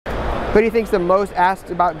Who do you think's the most asked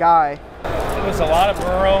about guy? It was a lot of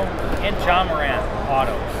Burrow and John Moran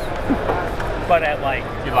autos. But at like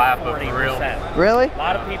you laugh, 40%. But for real. Really? A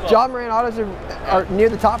lot of people. John Moran autos are near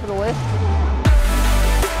the top of the list.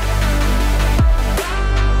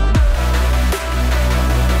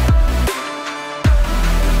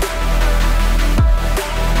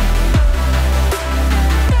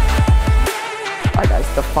 All right,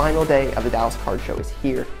 guys, the final day of the Dallas Card Show is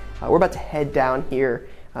here. We're about to head down here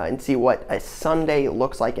and see what a Sunday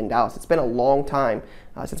looks like in Dallas. It's been a long time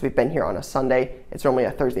since we've been here on a Sunday. It's normally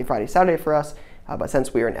a Thursday, Friday, Saturday for us, but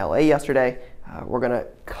since we were in LA yesterday,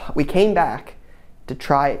 we came back to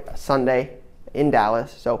try a Sunday in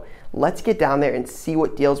Dallas. So let's get down there and see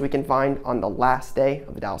what deals we can find on the last day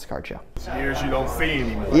of the Dallas Card Show. Years you don't see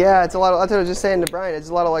anymore. Yeah, it's a lot of, that's what I was just saying to Brian, it's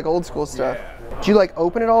a lot of like old school stuff. Yeah. Did you like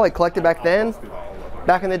open it all, like collect it back then?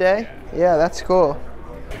 Back in the day? Yeah, that's cool.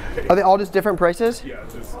 Are they all just different prices? Yeah,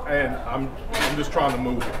 and I'm just trying to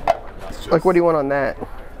move it. Like, what do you want on that?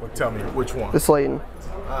 Well, tell me which one. The Slayton.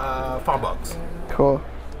 $5. Cool.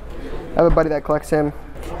 I have a buddy that collects him.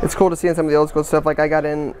 It's cool to see some of the old school stuff. Like I got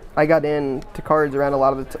in to cards around a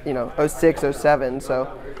lot of the 06, 07.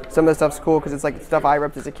 So some of the stuff's cool because it's like stuff I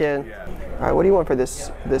repped as a kid. All right, what do you want for this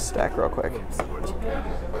stack, real quick?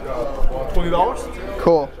 $20.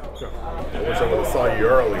 Cool. I wish I would have saw you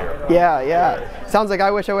earlier. Yeah. Sounds like I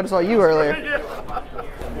wish I would have saw you earlier.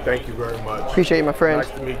 Thank you very much. Appreciate you, my friend.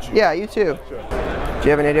 Nice to meet you. Yeah, you too. Sure. Do you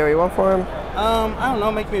have any idea what you want for him? I don't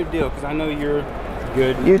know. Make me a deal because I know you're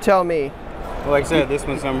good. You tell me. Well, like I said, this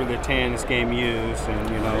one's number 10. This game used, and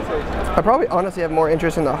you know. I probably honestly have more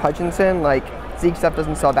interest in the Hutchinson. Like Zeke stuff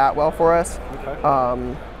doesn't sell that well for us. Okay.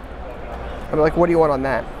 I'm like, what do you want on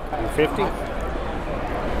that? 50.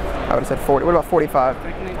 I would have said 40. What about 45?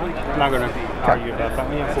 I'm not gonna argue about that.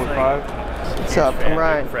 Yeah, 45. What's up? I'm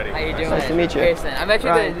Ryan. How you doing? Nice to meet you. Jason. I met you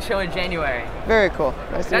at the show in January. Very cool.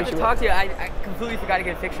 Nice to Got meet to you. talk to you. I completely forgot to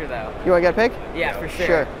get a picture though. You want to get a pic? Yeah, for sure.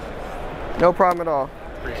 Sure. No problem at all.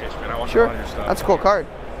 Appreciate you, man. I want Sure. all your stuff. That's a cool card.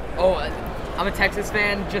 Oh, I'm a Texas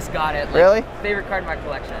fan. Just got it. Like, Really? Favorite card in my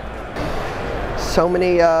collection. So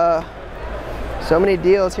many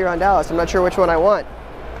deals here on Dallas. I'm not sure which one I want.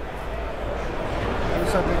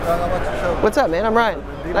 What's up, man? I'm Ryan.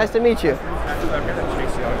 Nice to meet you. Actually, I've got a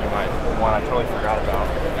Chase Young you might one I totally forgot about.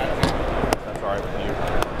 That's all right with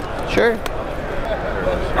you. Sure.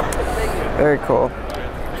 Very cool.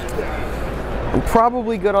 I'm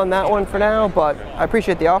probably good on that one for now, but I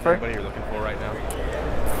appreciate the offer. What are you looking for right now?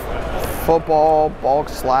 Football, bulk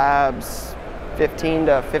slabs, $15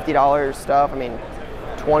 to $50 stuff. I mean,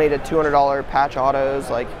 $20 to $200 patch autos,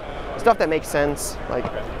 like stuff that makes sense. Like,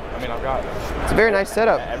 Okay. I mean, I've got it's a very nice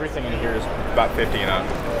setup. everything in here is about 50 and up.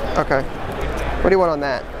 Okay. What do you want on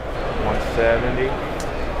that? 170.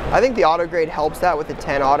 I think the auto grade helps that with the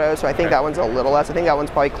 10 auto, so I think that one's a little less. I think that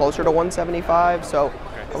one's probably closer to 175, so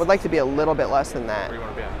I would like to be a little bit less than that. Where do you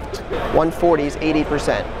want to be at? 140 is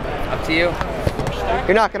 80%. Up to you.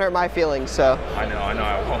 You're not gonna hurt my feelings, so I know,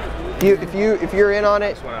 I won't. if you're in on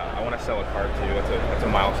it, I want to sell a card to you. That's a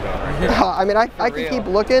milestone right there. I mean, I can keep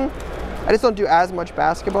looking. I just don't do as much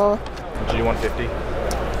basketball. Do you want 50? I mean,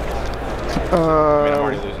 I'm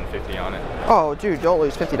already losing 50 on it. Oh, dude, don't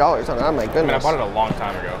lose $50 on it. Oh my I mean, I goodness. bought it a long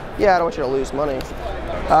time ago. Yeah, I don't want you to lose money.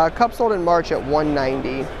 Cup sold in March at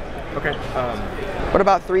 190. Okay. What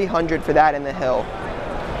about 300 for that in the Hill?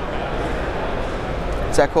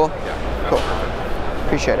 Is that cool? Yeah. Cool.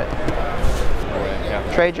 Appreciate it. Yeah.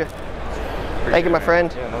 Trade you. Thank you, my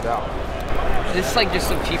friend. Yeah, no doubt. This is like just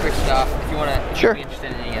some cheaper stuff. If you want to, Sure. be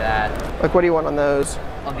interested in any of that. Like, what do you want on those?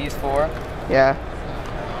 On these four, Yeah.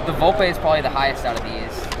 the Volpe is probably the highest out of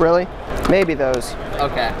these. Really? Maybe those.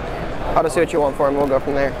 Okay. I'll just see what you want for them. We'll go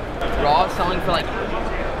from there. Raw is selling for like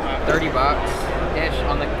 30 bucks ish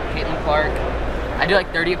on the Caitlin Clark. I do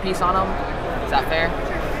like 30 a piece on them. Is that fair?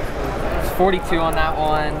 It's 42 on that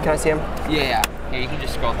one. Can I see them? Yeah. Yeah, you can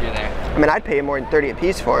just scroll through there. I mean, I'd pay you more than 30 a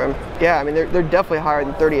piece for them. Yeah, I mean, they're definitely higher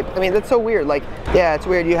than 30. I mean, that's so weird. Like, yeah, it's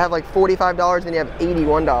weird. You have like $45 and you have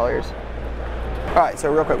 $81. All right,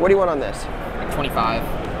 so real quick, what do you want on this? Like 25,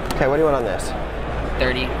 Okay, what do you want on this?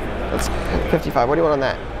 30, That's 55. What do you want on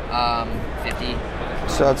that? 50.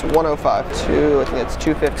 So that's 105. I think that's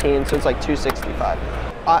 215. So it's like 265.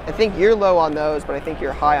 I think you're low on those, but I think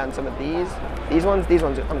you're high on some of these. These ones,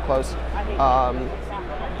 I'm close.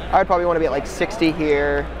 I'd probably want to be at like 60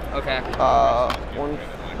 here. Okay.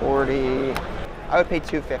 140. I would pay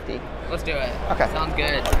 250. Let's do it. Okay. Sounds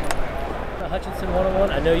good. The Hutchinson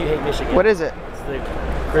 101. I know you hate Michigan. What is it? It's the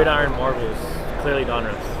Gridiron Marbles, clearly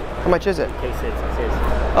Donruss. How much is it?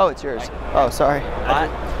 K6. Oh, it's yours. Oh, sorry.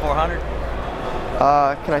 400.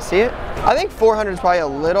 Can I see it? I think 400 is probably a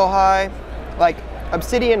little high. Like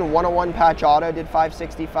Obsidian 101 patch auto did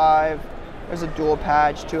 565. There's a dual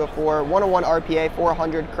patch, 204. 101 RPA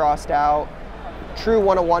 400 crossed out. True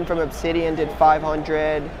 101 from Obsidian did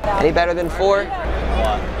 500. Any better than 4? And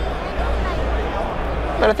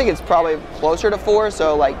I think it's probably closer to 4,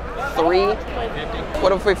 so like 3.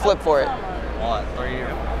 What if we flip for it? What? 3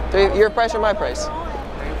 or 3, your price or my price?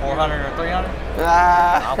 400 or 300?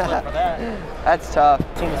 Ah, I'll flip for that. that's tough.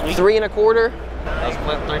 3 1/4? Let's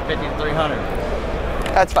flip 350 to 300.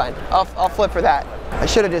 That's fine. I'll flip for that. I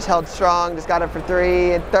should have just held strong, just got it for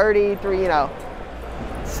 3 and 33, you know.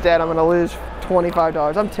 Instead, I'm gonna lose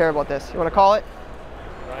 $25. I'm terrible at this. You wanna call it?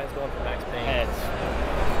 Ryan's going for max pain. Heads.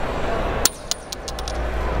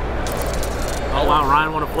 Oh wow,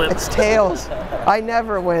 Ryan want to flip. It's tails. I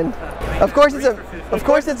never win. Of course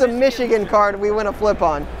it's a Michigan card we win a flip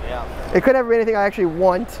on. Yeah. It could never be anything I actually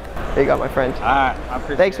want. There you go, my friend. All right, I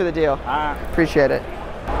appreciate Thanks for the deal. All right. Appreciate it.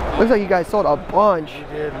 Looks like you guys sold a bunch. You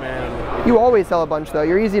did, man. You always sell a bunch though.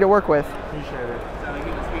 You're easy to work with. Appreciate it.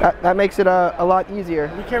 That makes it a lot easier.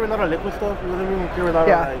 We carry a lot of liquid stuff. You know what I mean? We carry a lot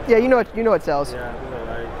Yeah, of like. yeah. You know what sells. Yeah, you know,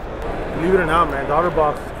 like. So. Believe it or not, man, daughter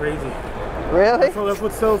box is crazy. Really? So that's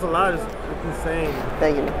what sells a lot. It's insane.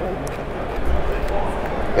 Thank you.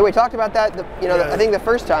 Yeah, we talked about that. I think the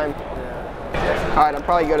first time. Yeah. All right, I'm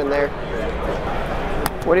probably good in there.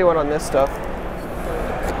 What do you want on this stuff?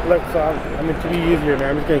 Look, so I mean, to be easier, man,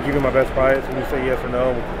 I'm just gonna give you my best price. When you say yes or no,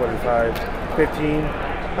 we can put it aside. 15,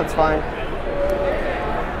 That's fine.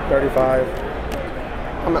 35,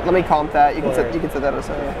 Let me comp that. You can Alright. set that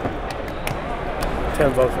aside.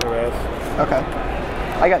 $10 for the rest. Okay.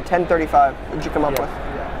 I got 1035. What'd you come up with?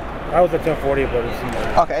 I was at 1040, but it's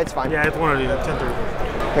Okay, it's fine. yeah, it's one of these.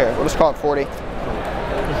 1035. Here, we'll just call it 40.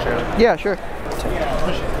 Appreciate it. Yeah, sure.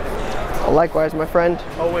 Likewise, my friend.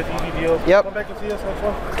 Always easy deal. Yep. Come back and see us next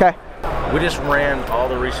one. Okay. We just ran all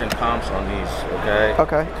the recent comps on these, okay?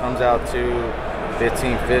 Okay. Comes out to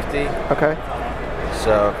 $15.50. Okay.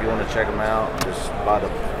 So if you want to check them out, just buy the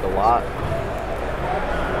lot.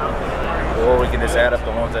 Or we can just add up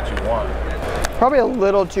the ones that you want. Probably a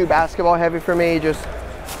little too basketball heavy for me. Just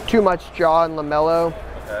too much jaw and LaMelo.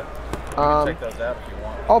 Okay. You can take those out if you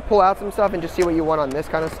want. I'll pull out some stuff and just see what you want on this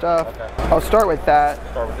kind of stuff. Okay. I'll start with that.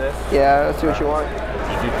 Start with this. Yeah, let's see what you want. You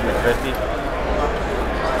do 350.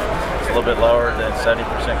 It's a little bit lower than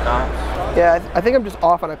 70% comps. Yeah, I think I'm just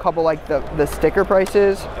off on a couple like the sticker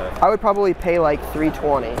prices. Okay. I would probably pay like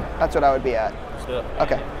 $320. That's what I would be at. Let's do it.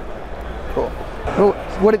 Okay. Cool.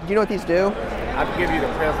 What do you know what these do? I can give you the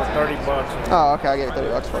pair for $30. Oh, okay. I'll give you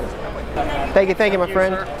 $30 for it. Thank you, my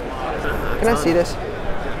friend. Can I see this?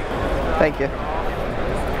 Thank you.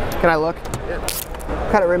 Can I look? Yeah.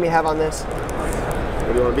 What kind of rim you have on this?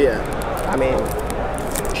 Where do you want to be at? I mean,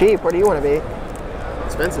 cheap. Where do you want to be?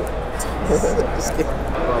 Expensive.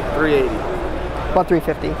 About 380. About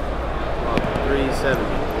 350. 370.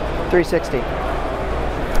 360.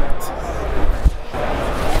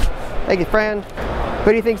 Thank you, friend.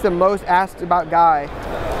 Who do you think's the most asked about guy?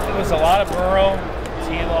 It was a lot of Burrow,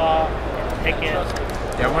 T-Law, Pickett.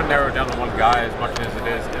 Yeah, I wouldn't narrow it down to one guy as much as it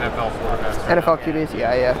is NFL quarterbacks. NFL QBs,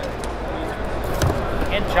 yeah.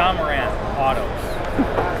 And John Moran autos.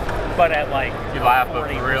 But at like You laugh, but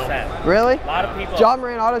for 40%. real. Really? A lot of people. John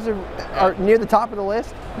Moran autos are near the top of the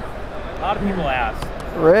list? A lot of people ask.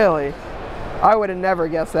 Really? I would have never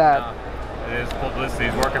guessed that. It is publicity.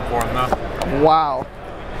 He's working for him though. Wow.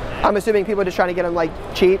 I'm assuming people are just trying to get them like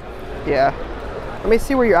cheap. Yeah. Let me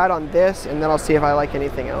see where you're at on this, and then I'll see if I like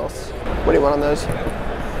anything else. What do you want on those? We're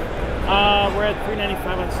at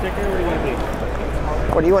 $395 on sticker. What do you want to be?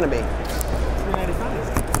 What do you want to be?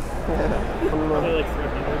 $395. Probably like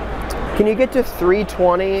 $300. Can you get to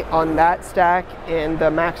 320 on that stack and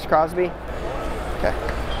the Max Crosby? Okay.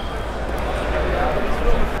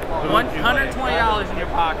 $120 in your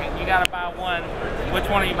pocket. You gotta buy one. Which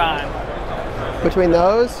one are you buying? Between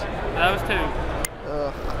those? Those two.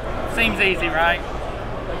 Ugh, Seems easy, right?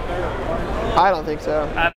 I don't think so.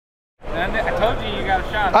 I told you you got a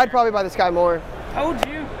shot. I'd probably buy this guy more. told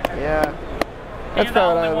you. Yeah. You're That's the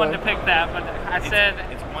probably only what I one would to pick that, but I said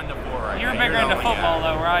It's 1 to 4 right you're now. bigger into football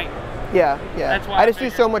though, right? Yeah. That's why I I just do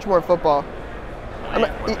figured. so much more football.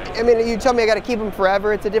 I mean, you tell me I got to keep him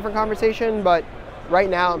forever. It's a different conversation, but right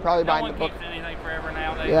now I'm probably No buying one the book. keeps anything forever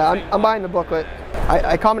nowadays. Yeah, it seems I'm like. buying the booklet.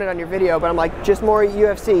 I commented on your video, but I'm like, just more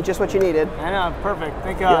UFC, just what you needed. I know, perfect.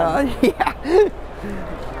 Thank God. Yeah.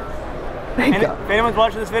 Thank And God. if anyone's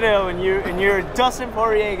watching this video and you're a Dustin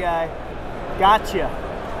Poirier guy, gotcha.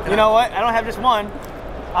 You know what? I don't have just one.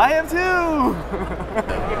 I have two.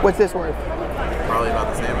 What's this worth? Probably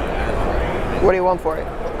about the same. What do you want for it?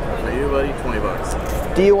 about you, buddy? 20 bucks.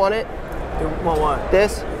 Do you want it? Want what?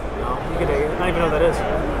 This? No, you can take it. I don't even know what that is.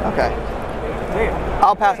 Okay. Damn.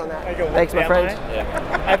 I'll pass on that. Thanks, my friend.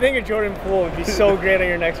 I think a Jordan Poole would be so great on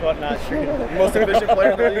your next whatnot shirt. Most efficient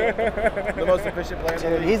player in the league. The most efficient player in the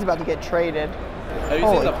Dude, league. he's about to get traded. Have you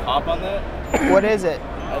seen the pop on that? What is it?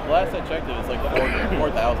 At last I checked it, it's like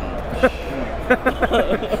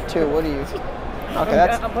 4,000. Two, what do you? Okay,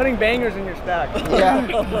 that's. I'm putting bangers in your stack. Yeah.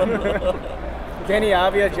 Kenny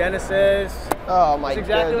Avia, Genesis. Oh my That's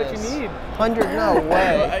exactly goodness. what you need. 100, no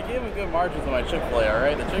way. I gave him good margins on my Chick-fil-A,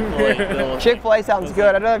 alright? The Chick-fil-A bill was Chick-fil-A sounds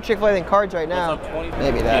good. I'd rather have Chick-fil-A than cards right now. up 20.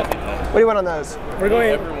 Maybe that. What do you want on those? We're going.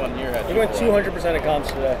 Everyone here had We're going Chick-fil-A. 200% of comps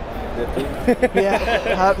today. Yeah,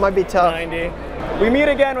 that might be tough. 90. We meet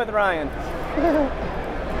again with Ryan.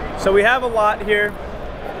 So we have a lot here.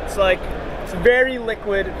 It's very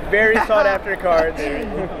liquid, very sought after cards.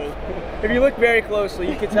 If you look very closely,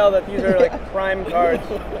 you can tell that these are like prime cards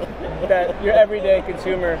that your everyday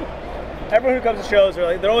consumer, everyone who comes to shows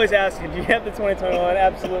they're always asking, do you have the 2021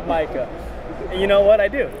 Absolute Mica? And you know what? I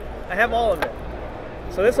do. I have all of it.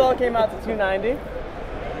 So this all came out to $290.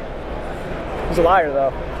 He's a liar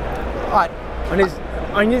though. What?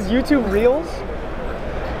 On his YouTube Reels,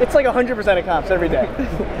 it's like 100% of comps every day.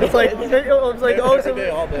 It's like all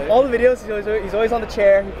the videos. He's always on the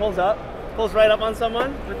chair. He pulls right up on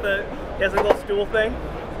someone he has a little stool thing.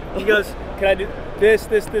 He goes, "Can I do this,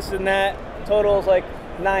 and that?" Total's like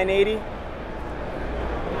 980,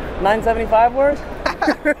 975 worth.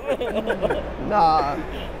 Nah.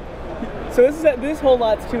 So this whole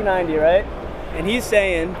lot's 290, right? And he's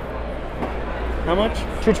saying, how much?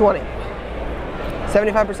 220.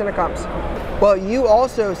 75% of comps. Well, you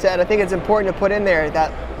also said, I think it's important to put in there,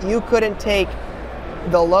 that you couldn't take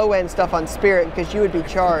the low end stuff on Spirit because you would be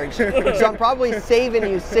charged. So I'm probably saving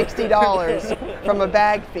you $60 from a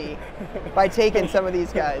bag fee by taking some of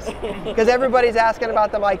these guys. Because everybody's asking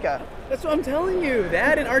about the Mica. That's what I'm telling you.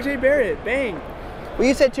 That and RJ Barrett, bang. Well,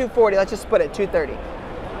 you said 240. Let's just split it, 230.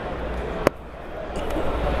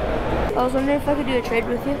 I was wondering if I could do a trade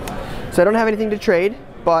with you. So I don't have anything to trade,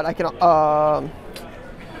 but I can.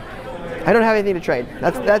 I don't have anything to trade.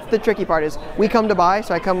 That's the tricky part. Is we come to buy,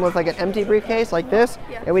 so I come with like an empty briefcase like this,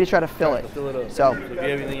 and we just try to fill it. So. Do you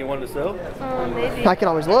have anything you wanted to sell? Maybe. I can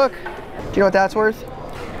always look. Do you know what that's worth? You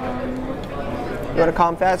want to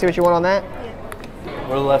comp that? See what you want on that? Yeah.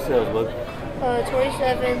 What are the last sales, bud?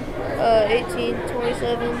 27, 18,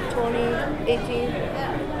 27, 20, 18.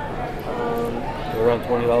 Around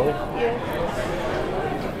 $20? Yeah.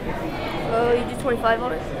 You do 25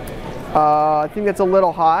 on it? I think that's a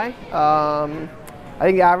little high. I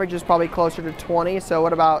think the average is probably closer to 20. So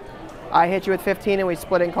what about I hit you with 15 and we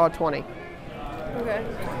split it and call it 20? Okay.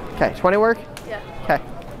 Okay, 20 work? Yeah. Okay.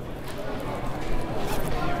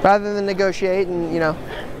 Rather than negotiate and,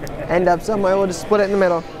 end up somewhere, we'll just split it in the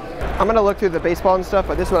middle. I'm gonna look through the baseball and stuff,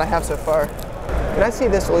 but this is what I have so far. Can I see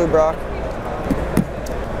this, Lou Brock?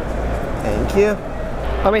 Thank you.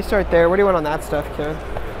 Let me start there. What do you want on that stuff, Karen?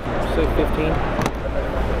 Say 15.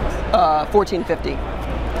 1450.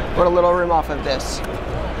 Put a little room off of this.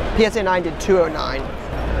 PSA 9 did 209.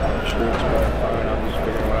 I'm sure it's about fine. I'm just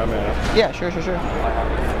figuring what I'm at. Yeah, sure.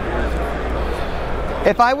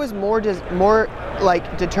 If I was more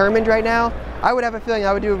like determined right now, I would have a feeling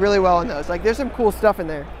I would do really well in those. Like, there's some cool stuff in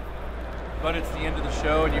there. But it's the end of the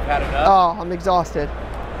show and you've had enough. Oh, I'm exhausted.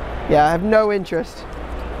 Yeah, I have no interest.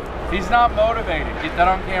 He's not motivated. Get that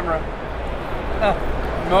on camera.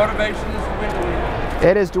 Motivation is dwindling.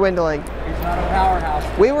 It is dwindling. He's not a powerhouse.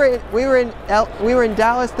 We were in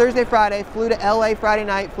Dallas Thursday, Friday. Flew to LA Friday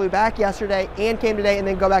night. Flew back yesterday and came today and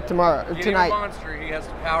then go back tonight. He's a monster. He has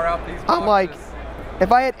to power out these boxes. I'm like,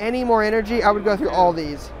 if I had any more energy, I would go through all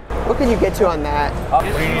these. What can you get to on that? What do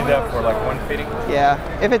you need that for? Like 150? Yeah,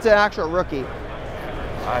 if it's an actual rookie.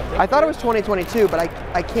 I thought it was 2022, but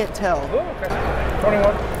I can't tell. Oh, okay.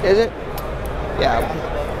 21. Is it? Yeah.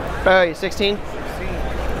 Oh, 16?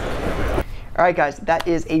 All right, guys, that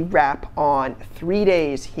is a wrap on 3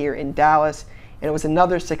 days here in Dallas, and it was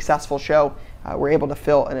another successful show. We're able to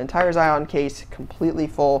fill an entire Zion case completely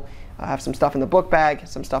full. Have some stuff in the book bag,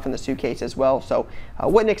 some stuff in the suitcase as well, so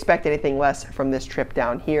wouldn't expect anything less from this trip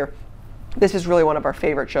down here. This is really one of our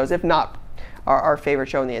favorite shows, if not our favorite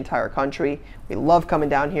show in the entire country. We love coming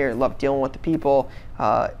down here, love dealing with the people.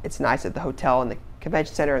 It's nice at the hotel and the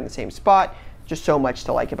convention center in the same spot. Just so much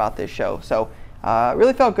to like about this show. So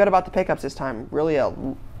really felt good about the pickups this time. Really a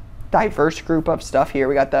diverse group of stuff here.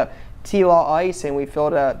 We got the T-Law Ice, and we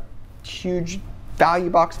filled a huge value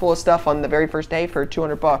box full of stuff on the very first day for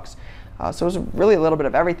 200 bucks. So it was really a little bit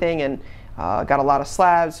of everything, and got a lot of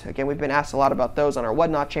slabs. Again, we've been asked a lot about those on our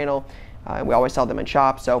Whatnot channel. and we always sell them in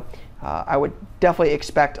shop. So I would definitely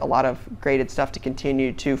expect a lot of graded stuff to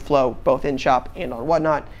continue to flow both in shop and on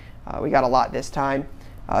Whatnot. We got a lot this time.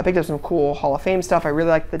 I picked up some cool Hall of Fame stuff. I really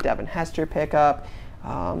like the Devin Hester pickup.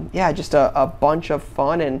 Yeah, just a bunch of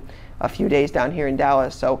fun and a few days down here in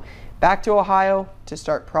Dallas. So back to Ohio to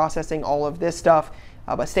start processing all of this stuff.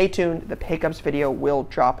 But stay tuned, the pickups video will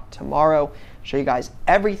drop tomorrow. Show you guys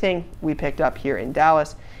everything we picked up here in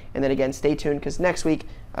Dallas. And then again, stay tuned because next week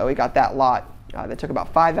we got that lot that took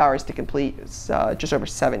about 5 hours to complete. It's just over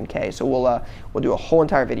 7K. So we'll do a whole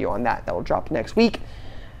entire video on that will drop next week.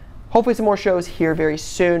 Hopefully some more shows here very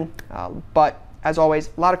soon. But as always,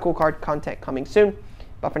 a lot of cool card content coming soon.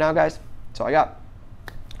 But for now, guys, that's all I got.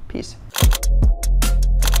 Peace.